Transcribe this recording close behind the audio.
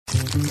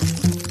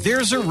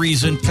There's a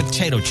reason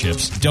potato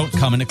chips don't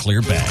come in a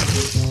clear bag.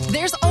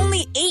 There's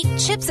only 8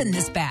 chips in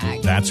this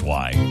bag. That's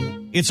why.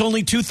 It's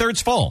only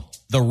 2/3 full.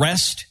 The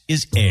rest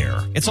is air.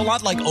 It's a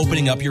lot like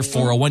opening up your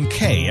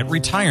 401k at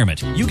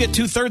retirement. You get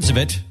 2/3 of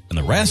it, and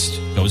the rest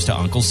goes to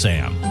Uncle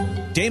Sam.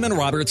 Damon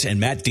Roberts and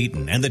Matt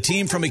Deaton and the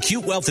team from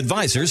Acute Wealth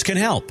Advisors can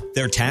help.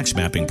 Their tax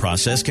mapping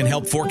process can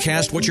help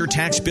forecast what your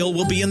tax bill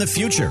will be in the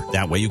future.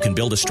 That way you can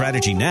build a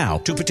strategy now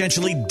to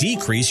potentially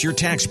decrease your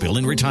tax bill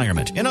in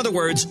retirement. In other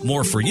words,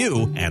 more for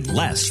you and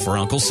less for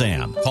Uncle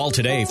Sam. Call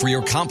today for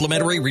your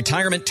complimentary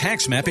retirement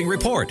tax mapping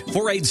report,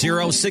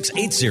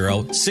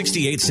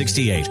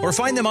 480-680-6868, or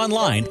find them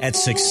online at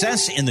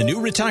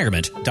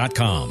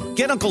successinthenewretirement.com.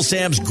 Get Uncle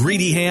Sam's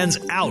greedy hands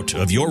out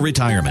of your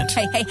retirement.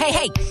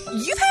 Hey,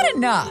 you've had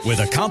enough.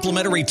 With a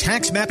complimentary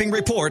tax mapping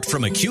report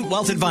from Acute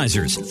Wealth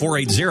Advisors,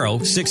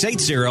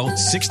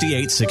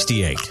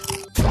 480-680-6868.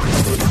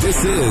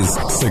 This is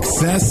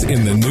Success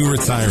in the New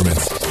Retirement,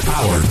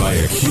 powered by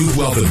Acute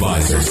Wealth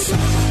Advisors.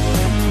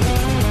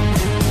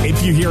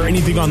 If you hear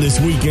anything on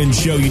this weekend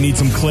show you need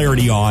some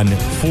clarity on,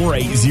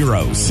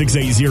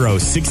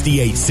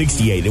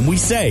 480-680-6868. And we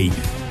say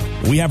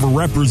we have a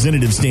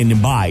representative standing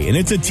by, and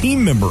it's a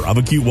team member of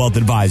Acute Wealth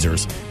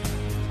Advisors.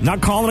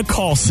 Not calling a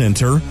call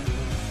center.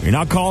 You're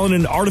not calling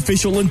an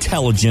artificial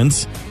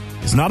intelligence.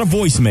 It's not a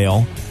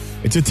voicemail.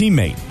 It's a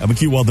teammate of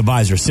Acute Wealth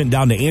Advisors sent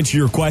down to answer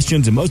your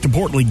questions and, most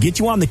importantly, get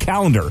you on the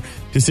calendar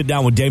to sit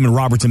down with Damon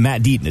Roberts and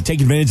Matt Deaton to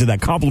take advantage of that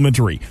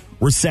complimentary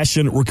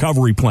recession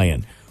recovery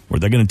plan,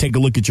 where they're going to take a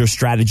look at your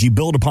strategy,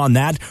 build upon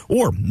that,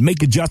 or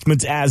make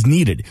adjustments as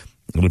needed.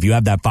 And if you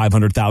have that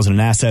 $500,000 in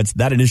assets,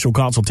 that initial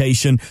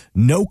consultation,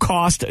 no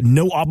cost,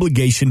 no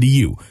obligation to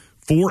you.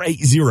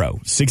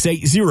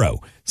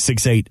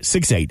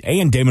 480-680-6868.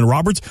 And Damon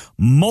Roberts,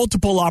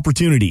 multiple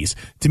opportunities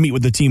to meet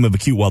with the team of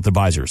Acute Wealth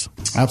Advisors.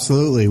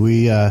 Absolutely.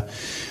 We,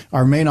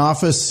 our main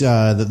office,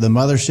 the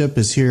mothership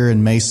is here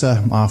in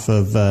Mesa off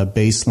of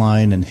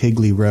Baseline and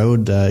Higley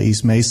Road,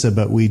 East Mesa,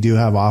 but we do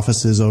have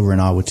offices over in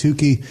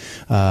Ahwatukee,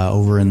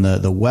 over in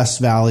the West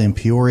Valley in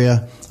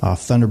Peoria,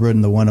 off Thunderbird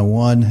and the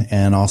 101,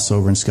 and also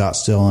over in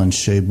Scottsdale on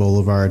Shea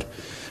Boulevard.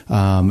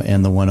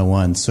 And the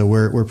 101. So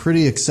we're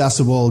pretty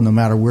accessible no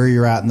matter where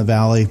you're at in the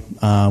valley.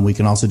 We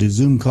can also do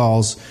Zoom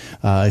calls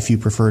if you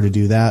prefer to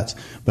do that.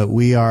 But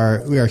we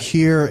are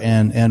here,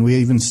 and we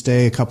even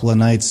stay a couple of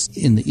nights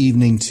in the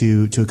evening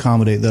to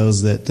accommodate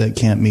those that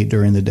can't meet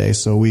during the day.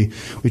 So we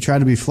try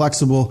to be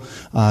flexible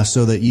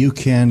so that you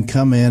can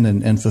come in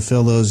and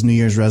fulfill those New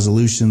Year's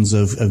resolutions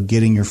of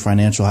getting your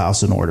financial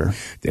house in order.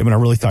 Damon, I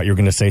really thought you were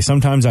going to say,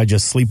 sometimes I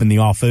just sleep in the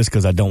office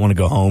because I don't want to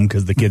go home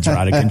because the kids are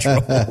out of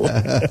control.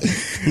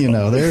 You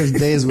know, there's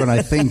days when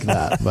I think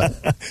that,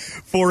 but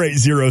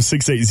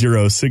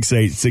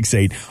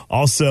 480-680-6868.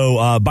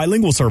 Also,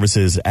 bilingual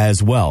services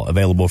as well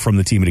available from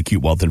the team at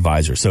Acute Wealth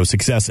Advisors. So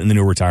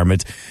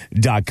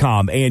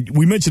successinthenewretirement.com. And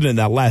we mentioned in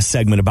that last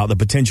segment about the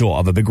potential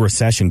of a big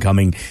recession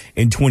coming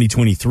in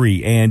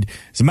 2023. And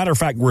as a matter of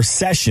fact,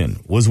 recession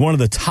was one of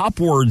the top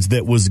words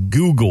that was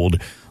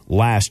Googled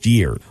last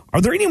year. Are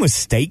there any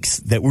mistakes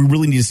that we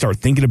really need to start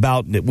thinking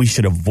about that we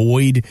should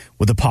avoid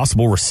with a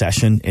possible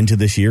recession into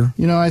this year?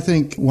 You know, I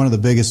think one of the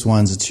biggest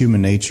ones, it's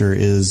human nature,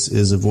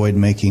 is avoid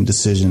making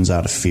decisions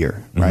out of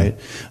fear, right?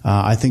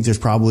 I think there's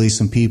probably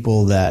some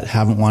people that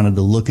haven't wanted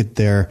to look at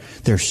their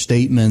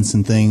statements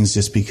and things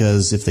just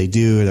because if they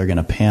do, they're going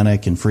to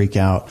panic and freak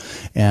out.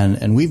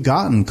 And we've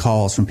gotten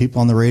calls from people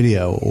on the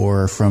radio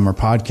or from our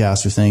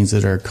podcasts or things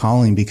that are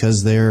calling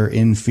because they're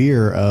in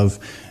fear of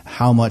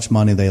how much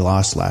money they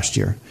lost last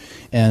year.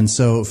 And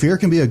so fear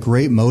can be a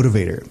great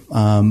motivator.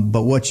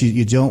 But what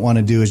you don't want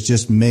to do is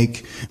just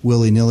make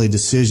willy-nilly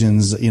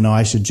decisions. You know,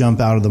 I should jump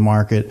out of the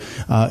market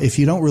if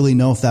you don't really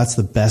know if that's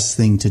the best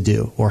thing to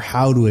do or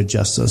how to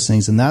adjust those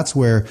things. And that's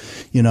where,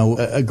 you know,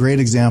 a great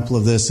example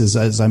of this is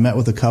as I met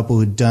with a couple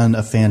who'd done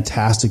a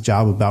fantastic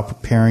job about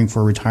preparing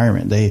for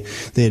retirement. They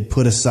had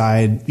put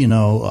aside, you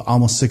know,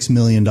 almost $6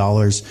 million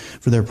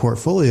for their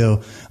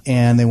portfolio,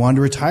 and they wanted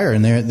to retire.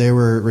 And they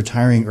were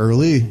retiring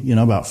early, you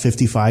know, about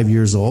 55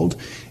 years old.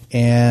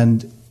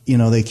 And, you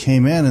know, they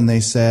came in and they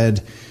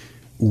said,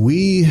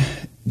 we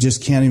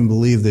just can't even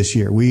believe this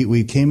year.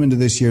 We came into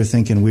this year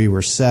thinking we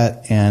were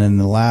set. And in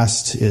the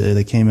last,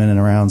 they came in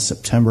around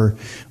September,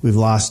 we've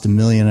lost $1.5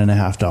 million.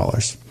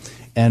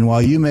 And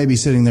while you may be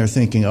sitting there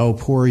thinking, oh,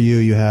 poor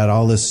you had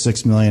all this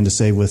 $6 million to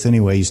save with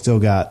anyway, you still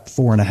got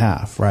 $4.5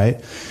 million,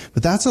 right?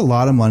 But that's a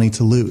lot of money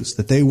to lose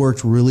that they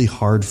worked really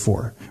hard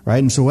for, right?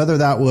 And so whether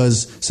that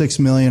was $6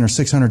 million or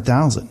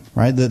 $600,000,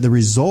 right? The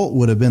result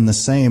would have been the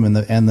same, and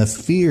the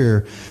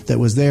fear that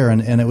was there,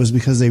 and it was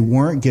because they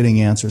weren't getting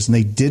answers and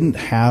they didn't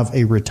have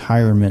a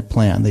retirement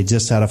plan. They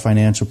just had a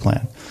financial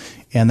plan.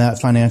 And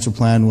that financial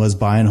plan was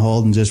buy and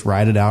hold and just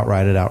write it out.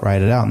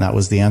 And that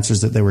was the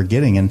answers that they were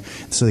getting. And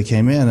so they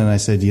came in and I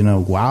said, you know,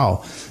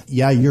 wow,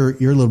 yeah, you're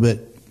a little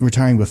bit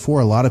retiring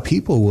before a lot of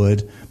people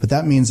would, but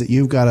that means that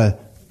you've got to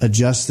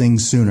adjust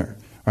things sooner,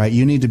 right?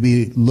 You need to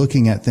be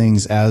looking at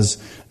things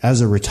as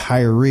a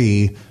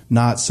retiree,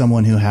 not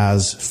someone who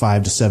has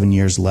 5 to 7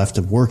 years left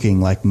of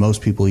working like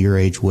most people your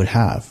age would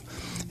have.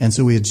 And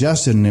so we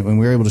adjusted, and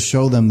we were able to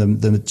show them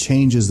the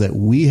changes that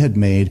we had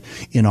made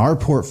in our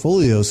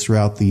portfolios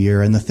throughout the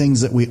year and the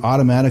things that we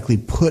automatically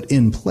put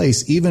in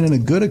place, even in a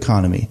good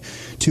economy,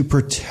 to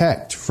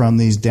protect from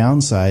these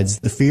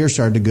downsides. The fear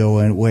started to go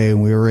away,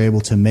 and we were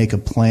able to make a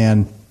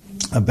plan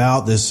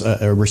about this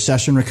a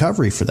recession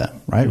recovery for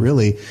them, right?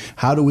 Really,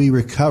 how do we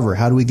recover?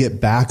 How do we get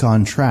back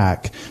on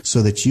track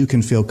so that you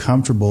can feel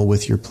comfortable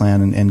with your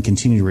plan and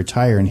continue to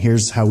retire? And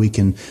here's how we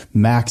can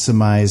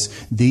maximize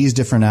these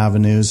different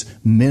avenues,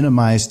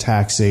 minimize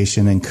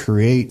taxation, and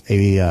create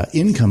a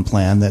income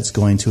plan that's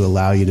going to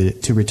allow you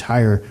to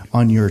retire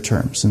on your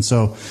terms. And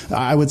so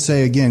I would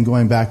say, again,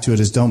 going back to it,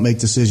 is don't make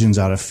decisions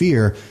out of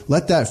fear.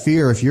 Let that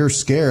fear, if you're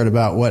scared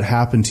about what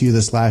happened to you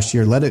this last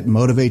year, let it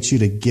motivate you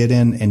to get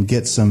in and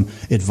get some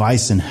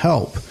advice and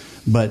help,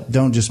 but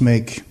don't just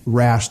make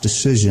rash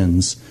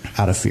decisions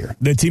out of fear.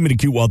 The team at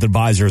Acute Wealth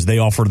Advisors, they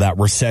offer that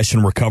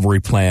recession recovery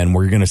plan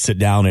where you're going to sit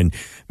down and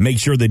make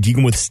sure that you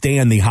can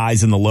withstand the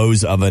highs and the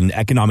lows of an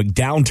economic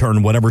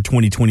downturn, whatever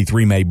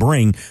 2023 may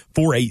bring.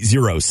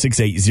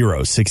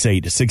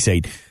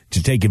 480-680-6868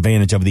 to take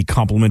advantage of the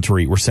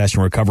complimentary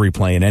recession recovery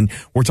plan. And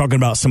we're talking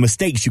about some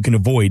mistakes you can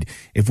avoid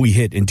if we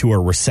hit into a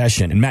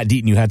recession. And Matt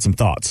Deaton, you had some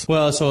thoughts.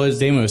 Well, so as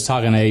Damon was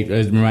talking, it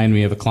reminded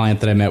me of a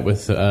client that I met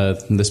with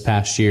this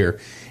past year.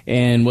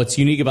 And what's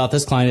unique about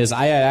this client is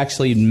I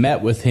actually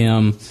met with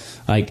him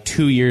like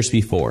 2 years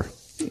before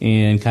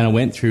and kind of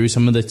went through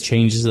some of the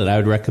changes that I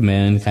would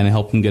recommend, kind of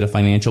help him get a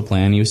financial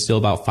plan. He was still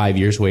about 5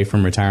 years away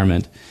from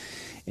retirement.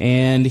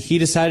 And he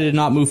decided to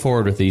not move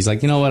forward with it. He's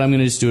like, you know what, I'm going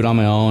to just do it on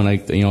my own. I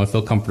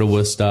feel comfortable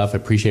with stuff. I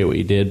appreciate what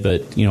you did,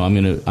 but I'm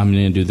going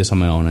to do this on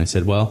my own. And I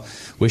said, well,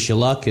 wish you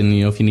luck, and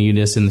if you need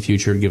us in the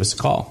future, give us a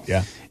call.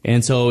 Yeah.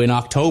 And so in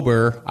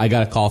October, I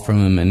got a call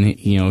from him, and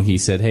he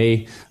said,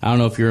 hey, I don't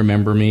know if you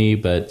remember me,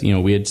 but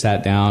we had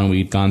sat down,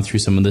 we'd gone through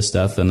some of this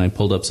stuff, and I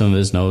pulled up some of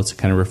his notes to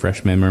kind of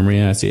refresh my memory.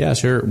 And I said, yeah,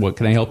 sure. What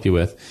can I help you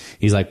with?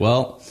 He's like,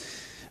 well,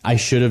 I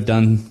should have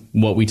done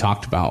what we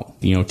talked about.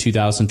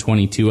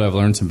 2022, I've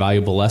learned some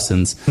valuable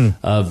lessons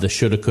of the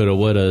shoulda, coulda,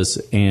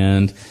 wouldas.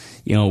 And,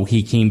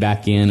 he came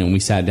back in and we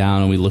sat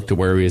down and we looked at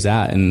where he was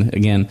at. And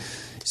again,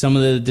 some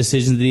of the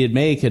decisions that he had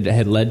made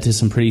had led to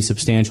some pretty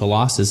substantial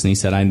losses. And he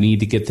said, I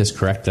need to get this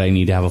corrected. I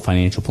need to have a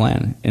financial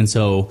plan. And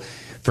so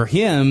for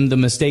him, the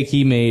mistake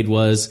he made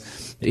was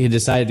he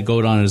decided to go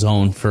it on his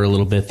own for a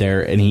little bit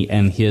there,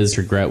 and his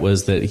regret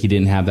was that he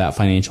didn't have that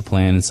financial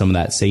plan and some of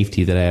that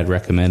safety that I had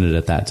recommended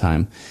at that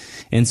time.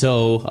 And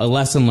so a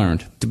lesson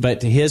learned.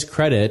 But to his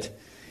credit,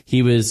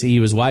 he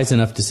was wise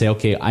enough to say,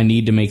 okay, I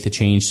need to make the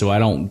change so I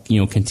don't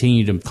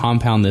continue to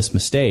compound this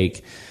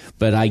mistake,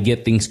 but I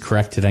get things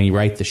corrected, I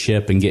right the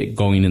ship and get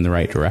going in the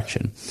right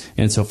direction.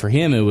 And so for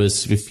him, it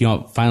was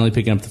finally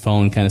picking up the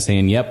phone and kind of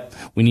saying, yep,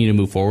 we need to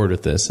move forward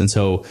with this. And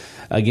so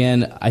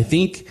again, I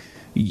think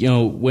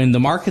when the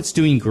market's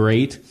doing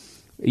great,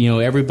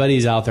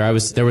 everybody's out there.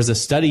 There was a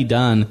study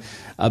done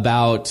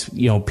about,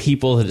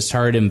 people that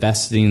started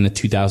investing in the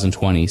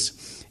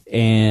 2020s.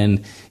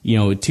 And,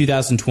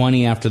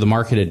 2020, after the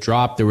market had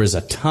dropped, there was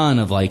a ton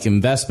of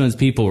investments.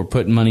 People were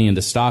putting money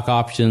into stock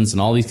options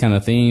and all these kind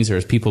of things. There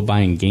was people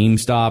buying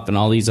GameStop and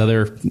all these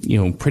other,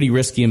 pretty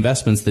risky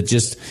investments that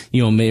just,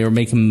 are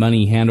making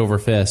money hand over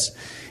fist.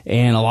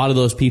 And a lot of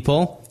those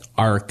people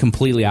are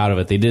completely out of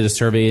it. They did a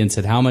survey and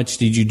said, how much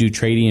did you do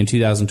trading in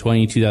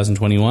 2020,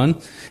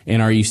 2021?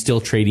 And are you still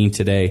trading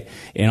today?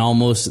 And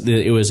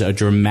it was a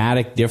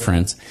dramatic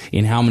difference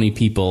in how many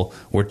people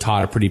were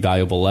taught a pretty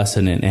valuable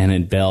lesson and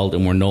had bailed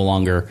and were no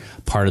longer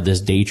part of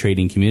this day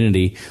trading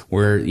community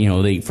where,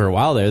 for a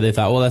while there, they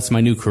thought, well, that's my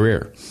new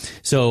career.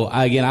 So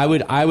again,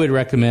 I would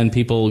recommend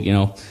people,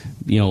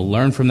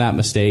 learn from that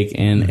mistake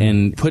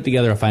and put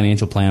together a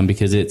financial plan,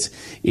 because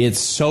it's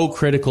so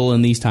critical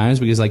in these times,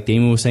 because like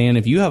Damon was saying,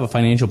 if you have a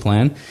financial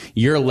plan,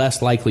 you're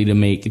less likely to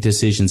make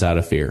decisions out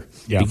of fear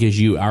because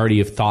you already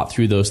have thought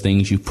through those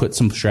things. You've put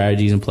some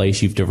strategies in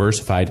place, you've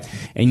diversified,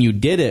 and you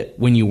did it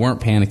when you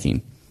weren't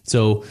panicking.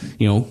 So,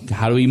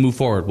 how do we move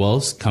forward?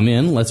 Well, come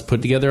in, let's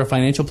put together a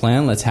financial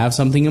plan. Let's have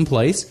something in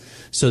place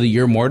so that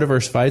you're more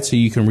diversified, so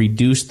you can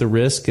reduce the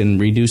risk and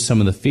reduce some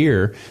of the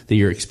fear that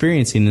you're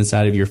experiencing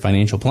inside of your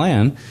financial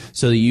plan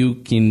so that you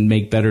can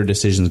make better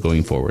decisions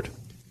going forward.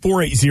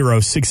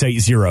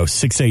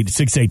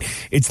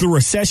 480-680-6868. It's the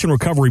recession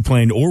recovery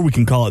plan, or we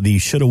can call it the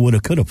shoulda, woulda,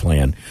 coulda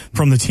plan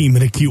from the team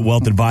at Acute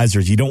Wealth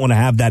Advisors. You don't want to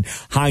have that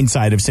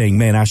hindsight of saying,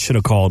 man, I should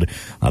have called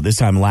this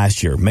time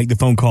last year. Make the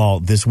phone call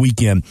this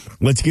weekend.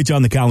 Let's get you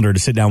on the calendar to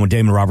sit down with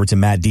Damon Roberts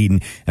and Matt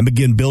Deaton and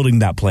begin building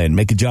that plan.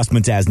 Make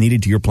adjustments as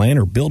needed to your plan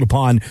or build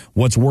upon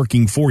what's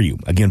working for you.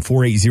 Again,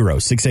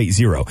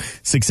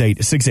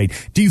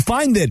 480-680-6868. Do you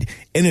find that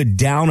in a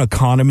down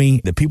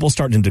economy that people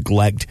start to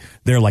neglect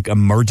their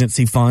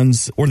emergency fund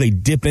funds, or they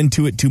dip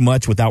into it too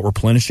much without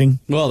replenishing?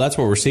 Well, that's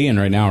what we're seeing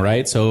right now,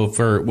 right? So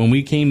for when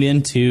we came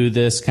into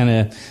this kind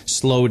of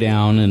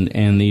slowdown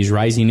and these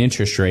rising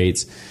interest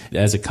rates,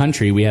 as a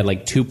country, we had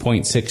like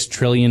 $2.6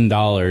 trillion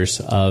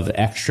of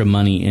extra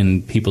money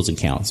in people's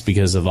accounts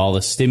because of all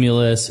the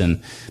stimulus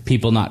and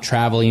people not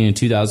traveling in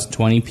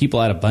 2020.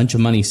 People had a bunch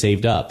of money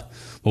saved up.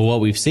 Well,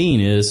 what we've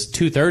seen is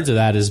 2/3 of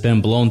that has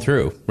been blown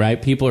through,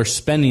 right? People are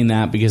spending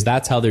that because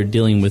that's how they're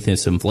dealing with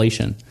this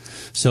inflation.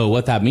 So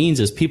what that means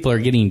is people are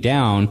getting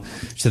down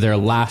to their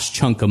last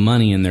chunk of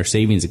money in their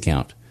savings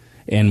account.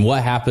 And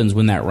what happens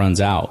when that runs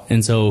out?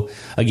 And so,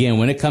 again,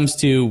 when it comes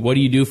to what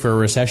do you do for a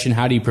recession,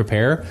 how do you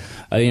prepare?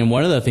 And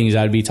one of the things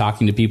I'd be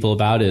talking to people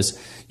about is,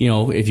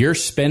 if you're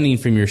spending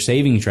from your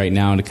savings right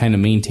now to kind of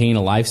maintain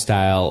a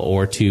lifestyle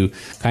or to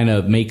kind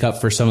of make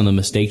up for some of the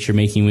mistakes you're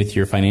making with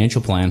your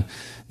financial plan,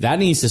 that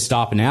needs to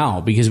stop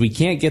now, because we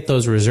can't get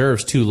those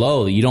reserves too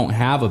low. You don't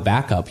have a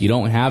backup. You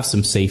don't have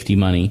some safety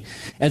money.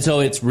 And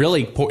so it's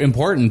really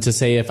important to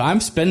say, if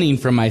I'm spending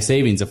from my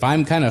savings, if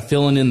I'm kind of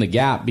filling in the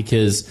gap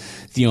because,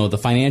 the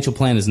financial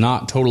plan is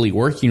not totally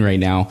working right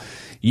now,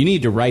 you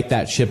need to right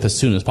that ship as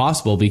soon as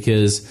possible,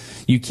 because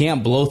you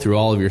can't blow through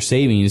all of your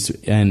savings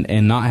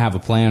and not have a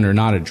plan or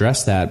not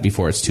address that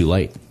before it's too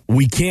late.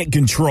 We can't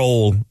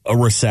control a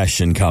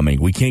recession coming.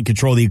 We can't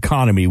control the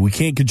economy. We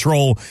can't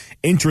control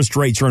interest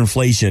rates or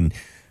inflation.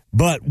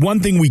 But one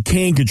thing we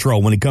can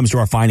control when it comes to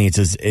our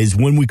finances is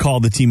when we call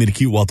the team at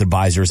Acute Wealth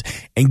Advisors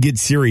and get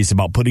serious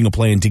about putting a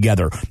plan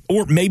together.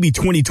 Or maybe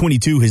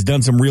 2022 has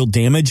done some real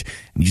damage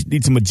and you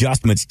need some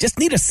adjustments. Just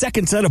need a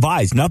second set of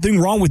eyes. Nothing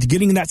wrong with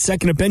getting that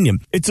second opinion.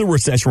 It's a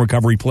recession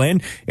recovery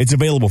plan. It's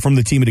available from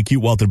the team at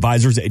Acute Wealth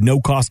Advisors at no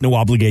cost, no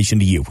obligation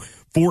to you.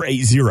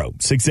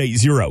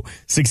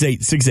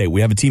 480-680-6868. We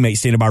have a teammate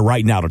standing by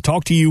right now to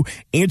talk to you,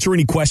 answer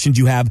any questions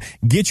you have,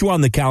 get you on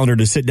the calendar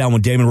to sit down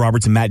with Damon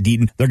Roberts and Matt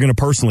Deaton. They're going to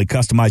personally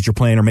customize your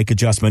plan or make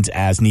adjustments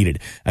as needed.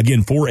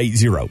 Again,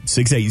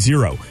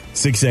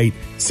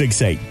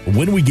 480-680-6868.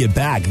 When we get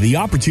back, the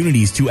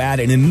opportunities to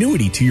add an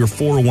annuity to your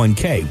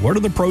 401k. What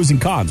are the pros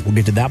and cons? We'll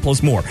get to that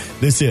plus more.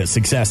 This is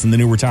Success in the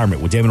New Retirement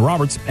with Damon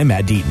Roberts and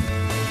Matt Deaton.